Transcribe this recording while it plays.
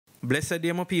Blessed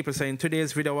day, my people. So in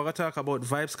today's video, we're going to talk about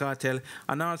Vybz Kartel,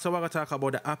 and also we're going to talk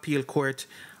about the appeal court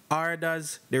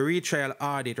orders, the retrial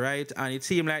audit, right? And it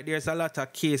seems like there's a lot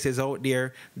of cases out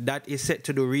there that is set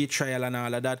to do retrial and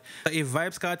all of that. So if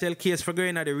Vybz Kartel case for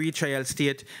going at the retrial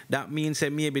state, that means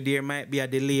that maybe there might be a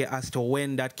delay as to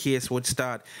when that case would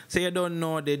start. So you don't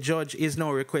know, the judge is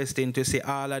now requesting to see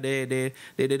all of the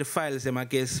files them, I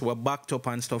guess, were backed up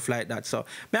and stuff like that. So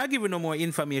may I give you no more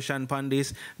information on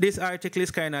this. This article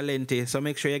is kind of lengthy, so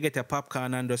make sure you get your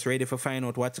popcorn and just ready for find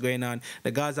out what's going on.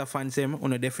 The Gaza fans them,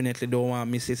 you definitely don't want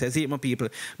to miss this. See it, my people.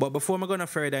 But before we're gonna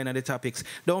further into the topics,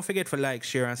 don't forget to like,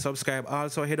 share, and subscribe.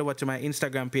 Also head over to my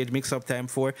Instagram page, Mix Up Time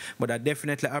 4. But I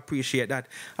definitely appreciate that.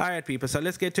 Alright, people. So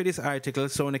let's get to this article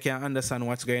so you can understand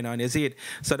what's going on. You see it?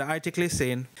 So the article is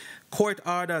saying, court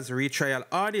orders retrial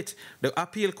audit. The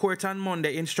appeal court on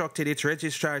Monday instructed its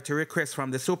registrar to request from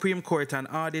the Supreme Court an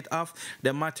audit of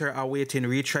the matter awaiting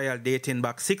retrial dating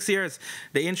back 6 years.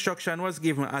 The instruction was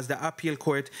given as the appeal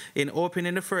court in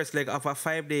opening the first leg of a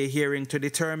 5-day hearing to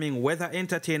determine whether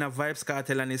entertainer Vybz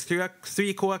Kartel and his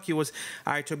three co-accused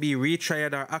are to be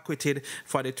retried or acquitted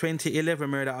for the 2011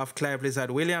 murder of Clive Lizard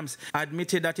Williams.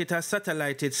 Admitted that it has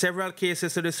satellited several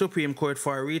cases to the Supreme Court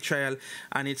for a retrial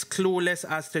and it's clueless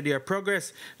as to their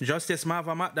progress. Justice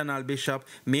Marva McDonald Bishop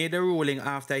made the ruling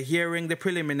after hearing the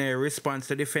preliminary response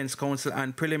to defense counsel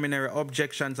and preliminary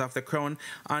objections of the Crown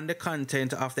on the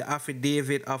content of the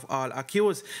affidavit of all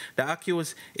accused. The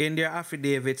accused in their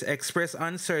affidavits expressed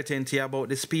uncertainty about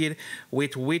the speed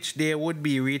with which they would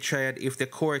be retried if the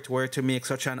court were to make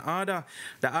such an order.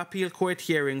 The appeal court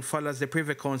hearing follows the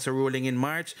Privy Council ruling in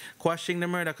March, quashing the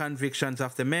murder convictions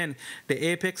of the men. The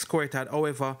Apex Court had,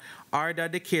 however,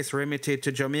 ordered the case remitted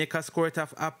to Jamaica's Court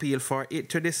of Appeal for it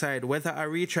to decide whether a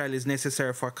retrial is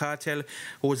necessary for Kartel,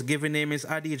 whose given name is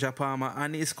Adidja Palmer,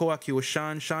 and his co-accused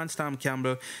Sean Storm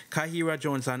Campbell, Kahira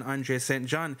Jones, and Andre St.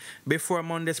 John. Before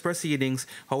Monday's proceedings,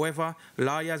 however,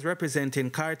 lawyers representing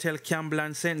Kartel, Campbell,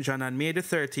 and St. John on May the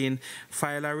 13th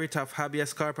filed a writ of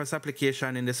habeas corpus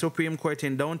application in the Supreme Court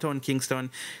in downtown Kingston,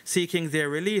 seeking their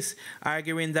release,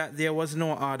 arguing that there was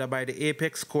no order by the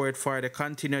Apex Court for the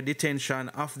continued detention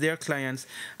of their clients,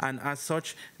 and as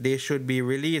such they should be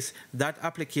released. That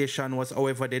application was,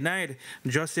 however, denied.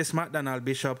 Justice McDonald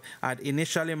Bishop had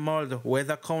initially mulled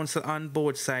whether counsel on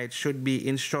both sides should be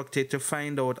instructed to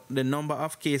find out the number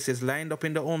of cases lined up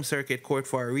in the Home Circuit Court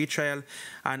for a retrial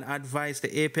and advised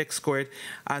the Apex Court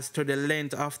as to the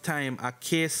length of time a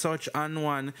case such an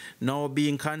one now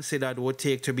being considered would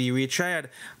take to be retried.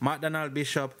 McDonald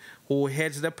Bishop, who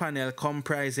heads the panel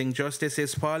comprising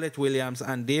Justices Paulette Williams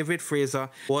and David Fraser,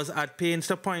 was at pains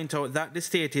to point out that the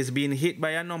state is being hit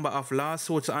by a number of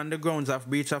lawsuits on the grounds of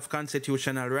breach of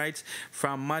constitutional rights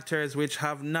from matters which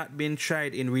have not been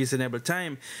tried in reasonable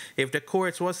time. If the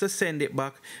courts was to send it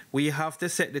back, we have to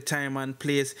set the time and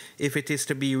place if it is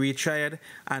to be retried,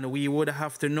 and we would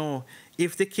have to know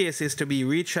if the case is to be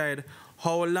retried,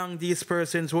 how long these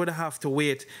persons would have to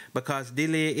wait, because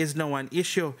delay is now an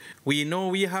issue. We know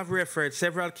we have referred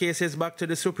several cases back to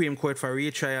the Supreme Court for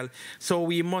retrial, so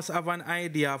we must have an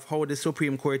idea of how the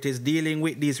Supreme Court is dealing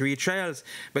with these retrials,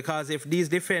 because if these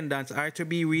defendants are to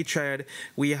be retried,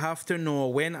 we have to know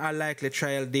when a likely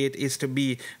trial date is to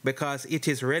be, because it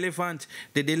is relevant.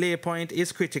 The delay point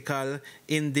is critical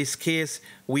in this case.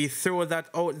 We throw that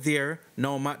out there.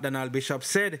 Now, McDonald Bishop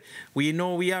said, we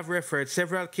know we have referred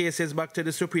several cases back to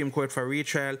the Supreme Court for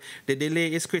retrial. The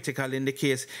delay is critical in the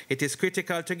case. It is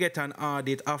critical to get an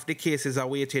audit of the cases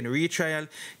awaiting retrial.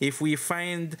 If we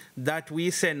find that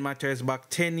we send matters back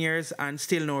 10 years and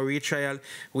still no retrial,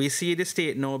 we see the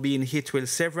state now being hit with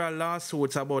several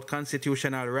lawsuits about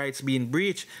constitutional rights being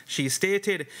breached. She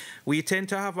stated, we tend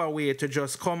to have a way to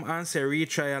just come and say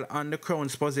retrial on the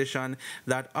Crown's position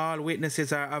that all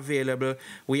witnesses are available.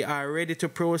 We are ready to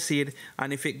proceed,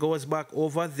 and if it goes back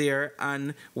over there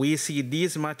and we see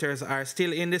these matters are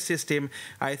still in the system,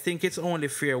 I think it's only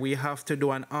fair we have to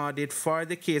do an audit for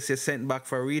the cases sent back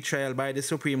for retrial by the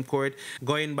Supreme Court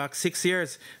going back 6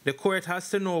 years. The court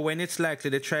has to know when it's likely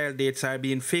the trial dates are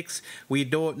being fixed. We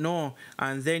don't know.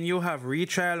 And then you have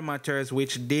retrial matters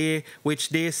which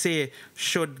they say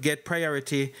should get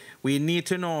priority. We need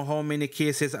to know how many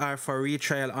cases are for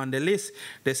retrial on the list,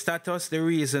 the status, the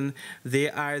reason they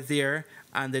are there,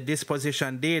 and the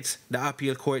disposition dates, the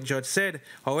appeal court judge said.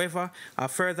 However, a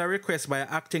further request by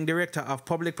Acting Director of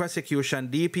Public Prosecution,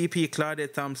 DPP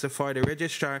Claudette Thompson, for the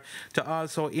registrar to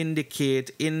also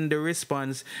indicate in the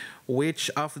response which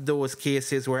of those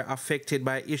cases were affected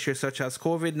by issues such as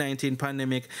COVID-19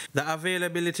 pandemic, the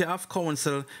availability of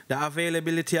counsel, the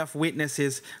availability of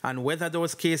witnesses, and whether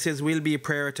those cases will be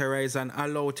prioritized and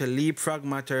allowed to leapfrog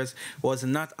matters was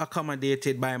not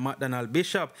accommodated by McDonald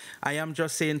Bishop. I am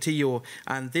just saying to you,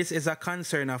 and this is a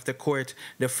concern of the court,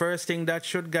 the first thing that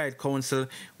should guide counsel,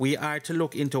 we are to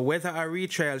look into whether a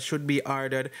retrial should be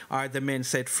ordered or the men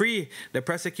set free. The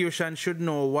prosecution should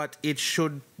know what it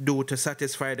should do to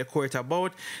satisfy the court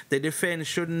about. The defense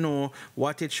should know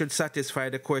what it should satisfy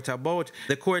the court about.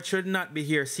 The court should not be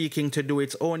here seeking to do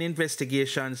its own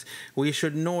investigations. We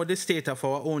should know the state of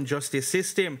our own justice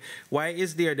system. Why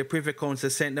is there the Privy Council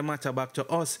sent the matter back to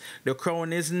us? The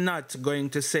Crown is not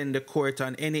going to send the court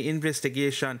on any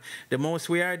investigation. The most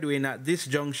we are doing at this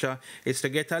juncture is to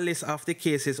get a list of the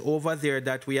cases over there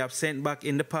that we have sent back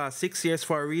in the past 6 years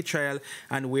for a retrial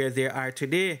and where they are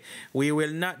today. We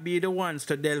will not be the ones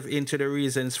to delve into the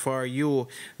reasons for you.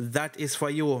 That is for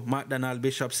you, McDonald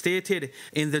Bishop stated.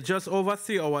 In the just over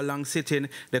 3-hour-long sitting,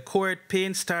 the court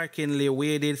painstakingly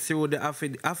waded through the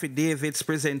affidavits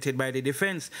presented by the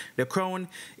defense. The Crown,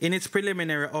 in its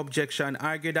preliminary objection,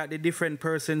 argued that the different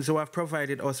persons who have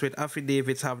provided us with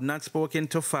affidavits have not spoken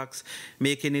to facts,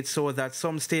 making it so that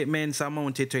some statements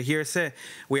amounted to hearsay.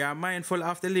 We are mindful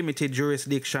of the limited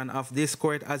jurisdiction of this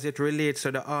court as it relates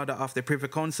to the order of the Privy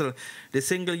Council. The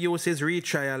single use is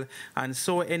retrial, and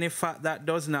so any fact that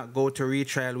does not go to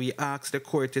retrial, we ask the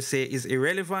court to say is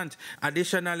irrelevant.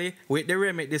 Additionally, with the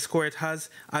remit this court has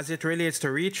as it relates to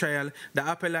retrial,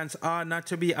 the appellants are not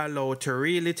to be allowed to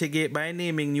relitigate by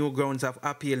naming new grounds of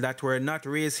appeal that were not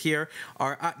raised here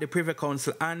or at the Privy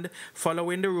Council, and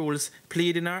following the rules,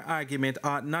 pleading or argument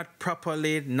are not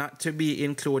properly not to be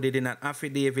included in an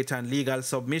affidavit and legal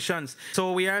submissions.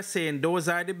 So we are saying those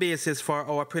are the basis for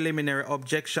our preliminary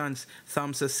objections,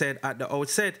 Thompson said at the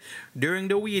outset. During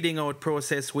the weeding out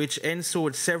process which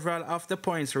ensued, several of the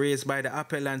points raised by the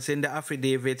appellants in the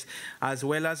affidavits as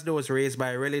well as those raised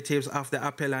by relatives of the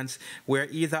appellants were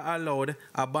either allowed,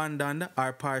 abandoned,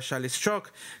 or partially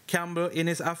struck. Campbell in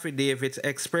his affidavits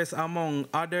expressed among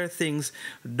other things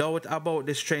doubt about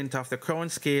the strength of the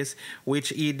Crown's case, which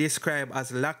he described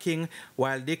as lacking,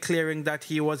 while declaring that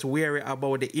he was wary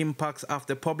about the impacts of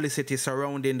the publicity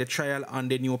surrounding the trial on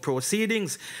the new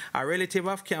proceedings. A relative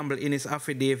of Campbell in his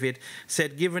affidavit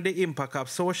said given the impact of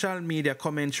social media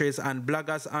commentaries and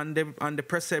bloggers on the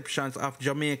perceptions of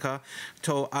Jamaica,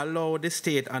 to allow the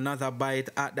state another bite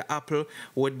at the apple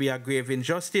would be a grave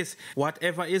injustice.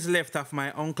 Whatever is left of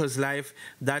my uncle's life,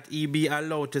 that he be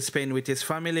allowed to spend with his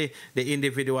family, the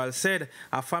individual said.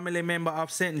 A family member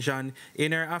of St. John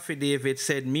in her affidavit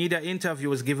said media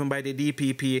interviews given by the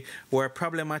DPP were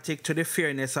problematic to the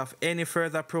fairness of any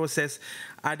further process,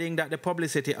 adding that the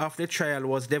publicity of the trial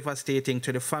was devastating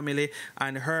to the family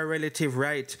and her relative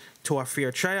right to a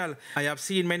fair trial. I have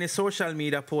seen many social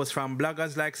media posts from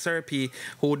bloggers like Sir P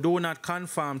who do not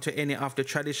conform to any of the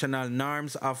traditional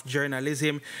norms of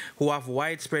journalism, who have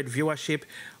widespread viewership,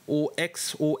 who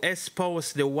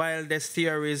espouse the wildest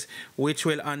theories which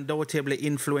will undoubtedly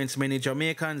influence many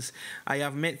Jamaicans. I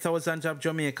have met thousands of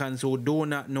Jamaicans who do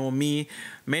not know me.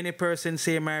 Many persons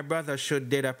say my brother should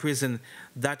dead a prison.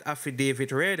 That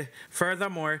affidavit read.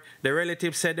 Furthermore, the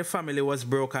relative said the family was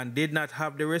broke and did not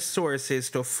have the resources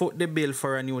to foot the bill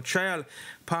for a new trial.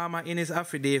 Palmer in his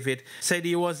affidavit said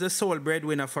he was the sole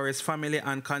breadwinner for his family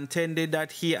and contended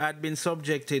that he had been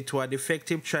subjected to a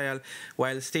defective trial,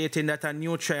 while stating that a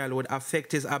new trial would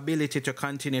affect his ability to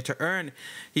continue to earn.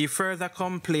 He further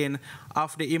complained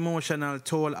of the emotional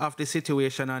toll of the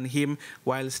situation on him,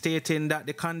 while stating that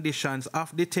the conditions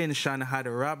of detention had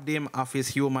robbed him of his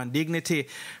human dignity.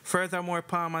 Furthermore,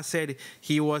 Palmer said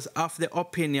he was of the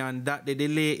opinion that the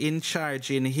delay in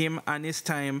charging him and his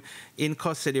time in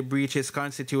custody breaches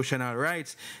constitutional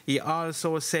rights. He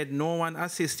also said no one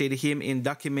assisted him in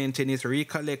documenting his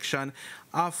recollection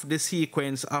of the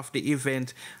sequence of the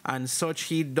event, and such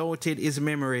he doubted his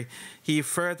memory. He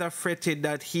further fretted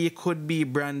that he could be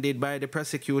branded by the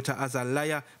prosecutor as a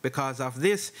liar because of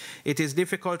this. It is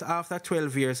difficult after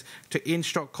 12 years to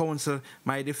instruct counsel.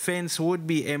 My defense would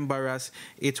be embarrassed.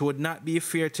 It would not be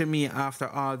fair to me after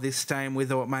all this time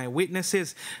without my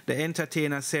witnesses, the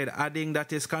entertainer said, adding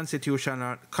that his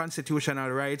constitutional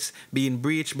rights being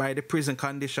breached by the prison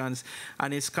conditions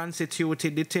and his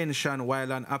constituted detention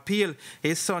while on appeal.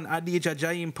 His son Adija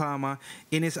Jaim Palmer,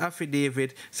 in his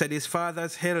affidavit, said his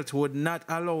father's health would not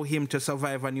allow him to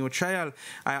survive a new trial.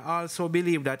 I also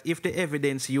believe that if the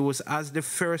evidence used as the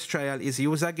first trial is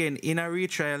used again in a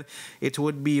retrial, it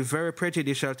would be very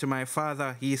prejudicial to my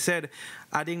father, he said,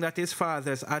 adding that his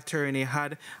father's attorney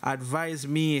had advised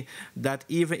me that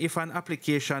even if an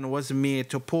application was made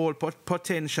to poll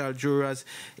potential jurors,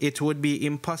 it would be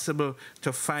impossible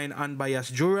to find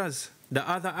unbiased jurors. The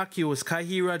other accused,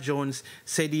 Kahira Jones,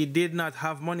 said he did not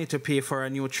have money to pay for a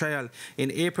new trial.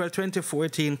 In April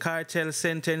 2014, Kartel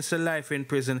sentenced to life in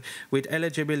prison with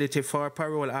eligibility for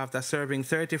parole after serving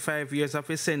 35 years of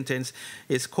his sentence.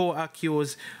 His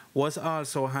co-accused was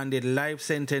also handed life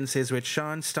sentences, with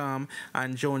Sean Storm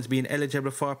and Jones being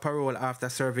eligible for parole after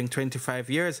serving 25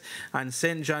 years and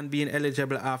St. John being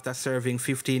eligible after serving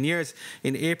 15 years.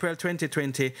 In April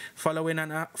 2020, following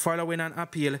an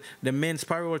appeal, the men's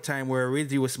parole time were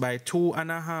reduced by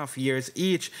 2.5 years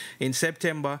each. In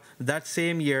September that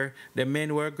same year, the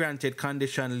men were granted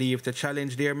conditional leave to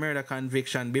challenge their murder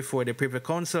conviction before the Privy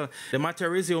Council. The matter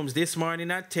resumes this morning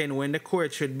at 10 when the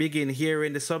court should begin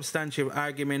hearing the substantive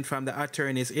argument from the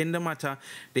attorneys in the matter.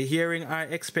 The hearing are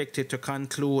expected to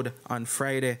conclude on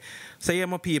Friday. So yeah,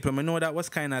 my people, I know that was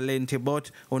kind of lengthy, but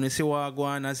when you see what go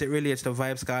on as it relates to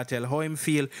Vybz Kartel, how him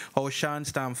feel, how Sean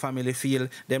Storm family feel,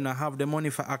 them not have the money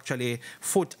for actually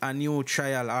foot a new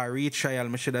trial or retrial,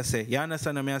 I should have say. You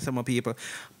understand what I say, my people?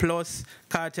 Plus,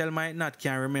 Kartel might not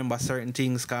can remember certain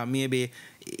things, because maybe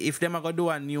if them are going to do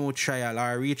a new trial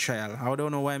or a retrial, I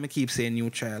don't know why I keep saying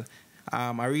new trial,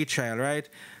 a retrial, right?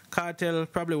 Kartel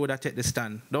probably would have taken the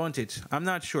stand, don't it? I'm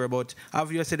not sure, but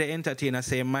obviously the entertainer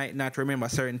say might not remember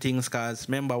certain things, because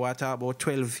remember what about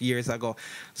 12 years ago.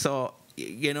 So,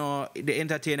 you know, the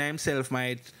entertainer himself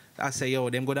might say, yo,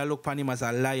 them gonna look upon him as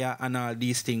a liar and all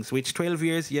these things, which 12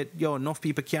 years, yet, yo, enough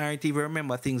people can't even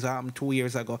remember things that happened 2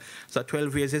 years ago. So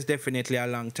 12 years is definitely a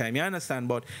long time, you understand?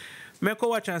 But I go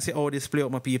watch and see how this play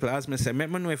out, my people. As I said, let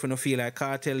me know if you don't feel like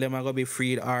Kartel them are going to be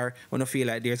freed, or you don't feel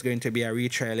like there's going to be a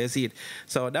retrial, is it?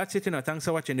 So that's it, you know. Thanks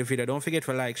for watching the video. Don't forget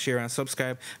to like, share, and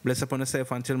subscribe. Bless upon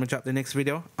yourself until we drop the next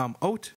video. I'm out.